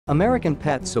American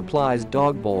Pet supplies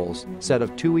dog bowls, set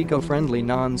of 2 eco-friendly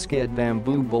non-skid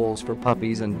bamboo bowls for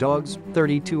puppies and dogs,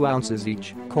 32 ounces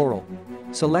each, coral.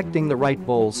 Selecting the right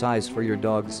bowl size for your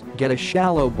dogs, get a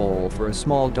shallow bowl for a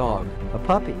small dog, a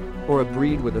puppy, or a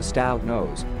breed with a stout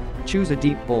nose. Choose a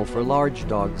deep bowl for large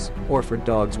dogs or for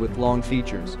dogs with long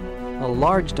features. A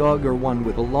large dog or one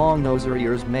with a long nose or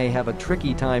ears may have a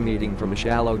tricky time eating from a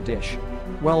shallow dish.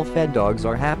 Well-fed dogs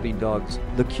are happy dogs.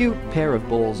 The cute pair of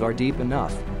bowls are deep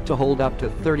enough to hold up to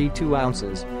 32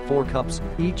 ounces, 4 cups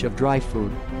each of dry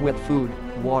food, wet food,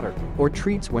 water, or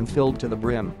treats when filled to the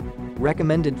brim.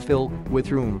 Recommended fill,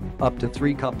 with room, up to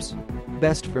 3 cups.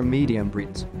 Best for medium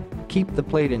breeds. Keep the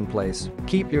plate in place,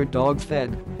 keep your dog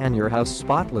fed, and your house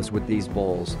spotless with these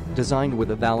bowls, designed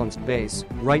with a balanced base,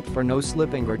 right for no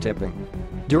slipping or tipping.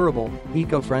 Durable,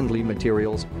 eco-friendly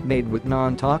materials, made with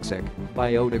non-toxic,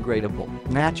 biodegradable,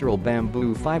 natural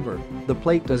bamboo fiber. The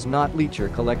plate does not leach or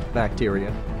collect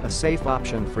bacteria, a safe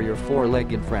option for your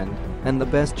 4-legged friend, and the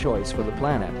best choice for the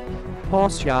planet.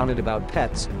 Passionate about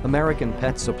pets, American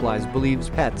Pet Supplies believes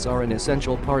pets are an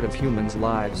essential part of humans'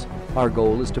 lives. Our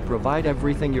goal is to provide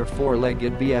everything your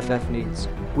 4-legged BFF needs.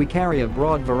 We carry a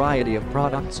broad variety of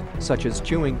products, such as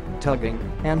chewing, tugging,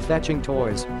 and fetching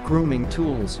toys, grooming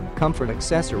tools, comfort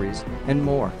accessories, and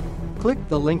more. Click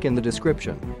the link in the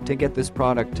description to get this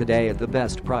product today at the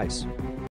best price.